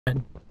Oh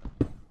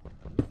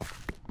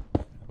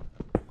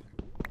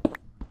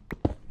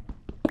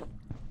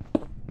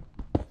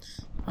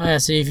yeah,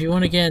 so if you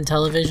want to get in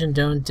television,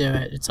 don't do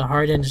it. It's a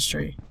hard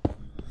industry.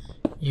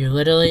 You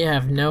literally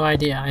have no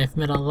idea. I've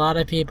met a lot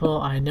of people,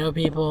 I know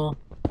people.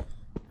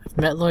 I've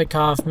met Lloyd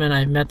Kaufman,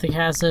 I've met the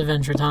cast of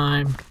Adventure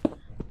Time.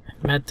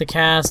 I've met the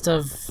cast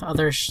of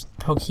other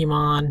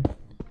Pokemon.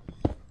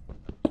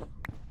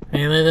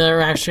 Mainly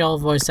they're actually all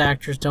voice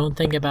actors, don't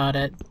think about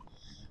it.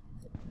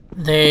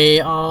 They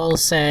all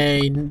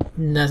say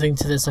nothing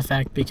to this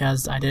effect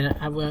because I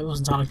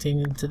wasn't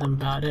talking to them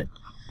about it.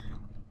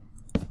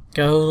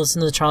 Go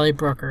listen to Charlie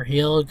Brooker.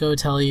 He'll go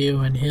tell you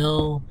and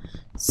he'll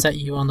set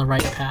you on the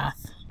right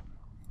path.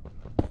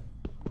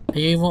 But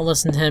you won't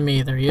listen to him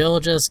either. You'll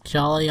just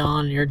jolly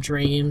on your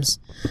dreams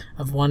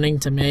of wanting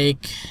to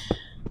make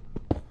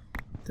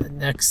the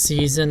next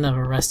season of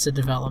Arrested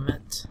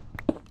Development.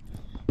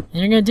 And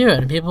you're gonna do it,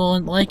 and people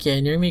won't like it,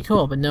 and you're gonna be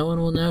cool, but no one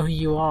will know who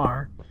you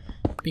are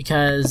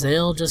because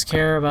they'll just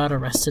care about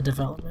Arrested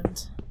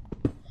Development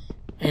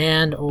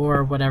and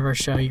or whatever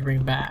show you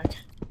bring back.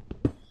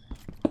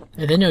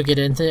 And then you'll get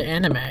into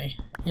anime.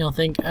 You'll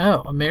think,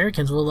 oh,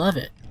 Americans will love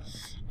it.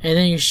 And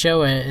then you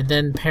show it, and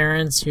then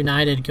Parents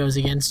United goes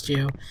against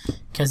you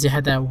because you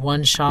had that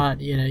one shot,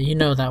 you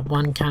know that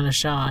one kind of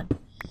shot.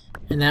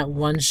 And that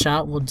one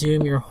shot will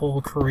doom your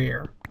whole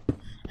career.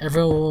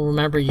 Everyone will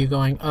remember you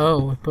going,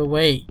 oh, but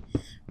wait,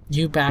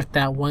 you backed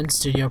that one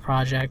studio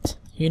project.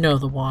 You know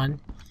the one.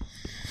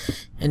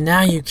 And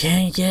now you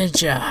can't get a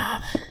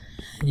job.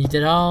 And you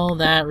did all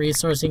that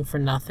resourcing for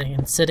nothing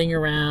and sitting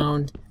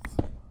around.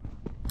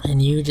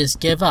 And you just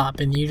give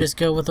up and you just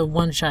go with a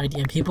one-shot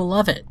idea and people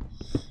love it.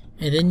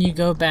 And then you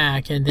go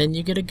back and then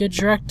you get a good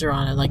director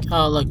on it. Like,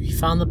 oh look, we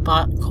found the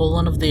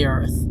colon of the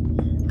earth.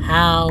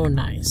 How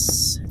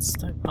nice. It's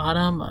the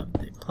bottom of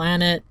the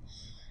planet.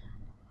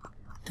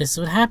 This is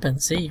what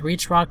happens. See, you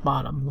reach rock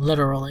bottom,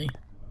 literally.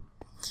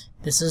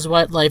 This is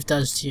what life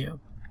does to you.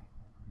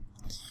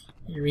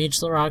 You reach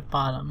the rock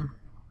bottom.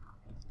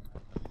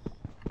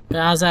 But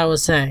as I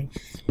was saying,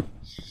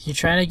 you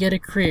try to get a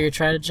career, you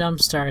try to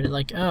jumpstart it,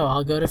 like, oh,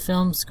 I'll go to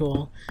film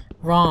school.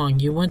 Wrong.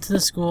 You went to the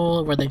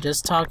school where they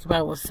just talk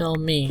about what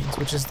film means,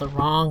 which is the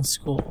wrong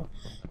school.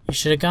 You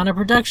should have gone to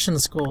production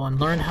school and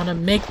learned how to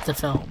make the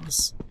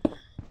films.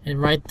 And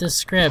write the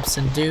scripts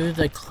and do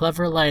the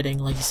clever lighting.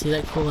 Like, you see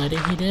that cool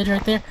lighting he did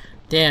right there?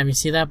 Damn, you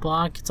see that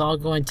block? It's all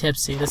going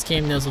tipsy. This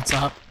game knows what's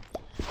up.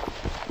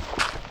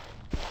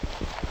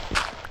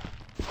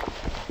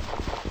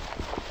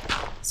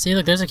 See,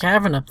 look, there's a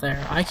cavern up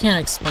there. I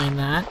can't explain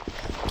that.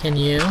 Can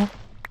you?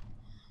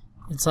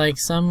 It's like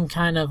some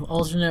kind of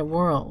alternate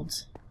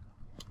world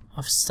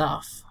of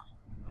stuff.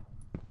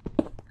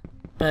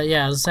 But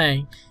yeah, I was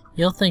saying,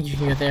 you'll think you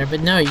can go there,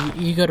 but no,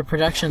 you go to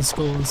production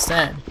school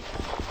instead.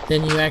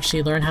 Then you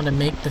actually learn how to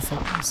make the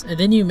films. And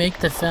then you make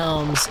the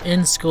films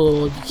in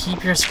school, you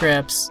keep your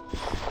scripts,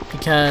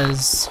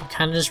 because you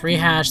kind of just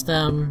rehash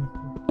them.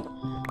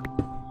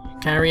 You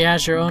kind of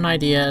rehash your own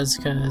ideas,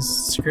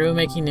 because screw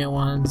making new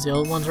ones, the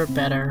old ones were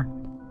better.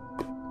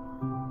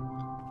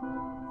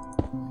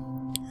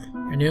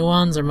 Your new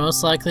ones are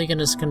most likely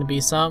just going to be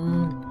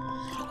some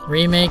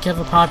remake of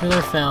a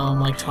popular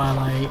film like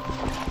Twilight.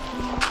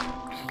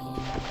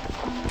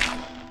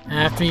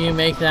 After you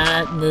make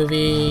that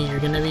movie, you're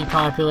gonna be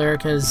popular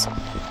because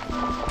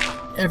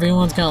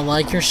everyone's gonna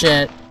like your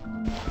shit.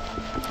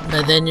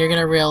 But then you're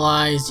gonna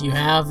realize you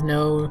have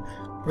no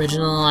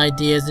original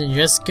ideas and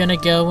you're just gonna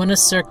go in a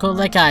circle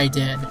like I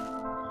did.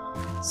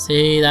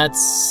 See,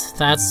 that's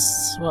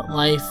what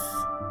life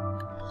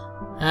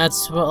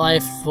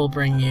will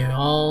bring you.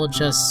 All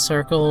just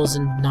circles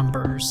and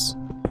numbers.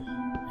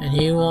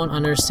 And you won't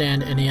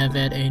understand any of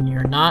it and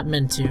you're not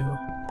meant to.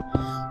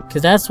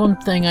 Because that's one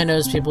thing I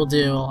notice people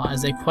do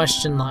as they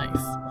question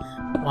life.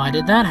 Why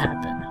did that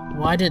happen?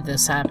 Why did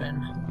this happen?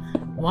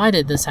 Why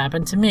did this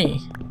happen to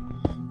me?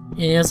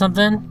 You know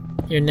something?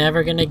 You're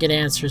never gonna get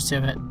answers to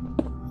it.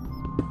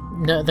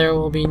 No, there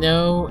will be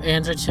no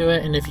answer to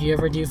it, and if you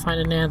ever do find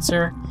an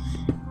answer,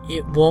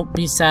 it won't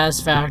be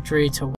satisfactory to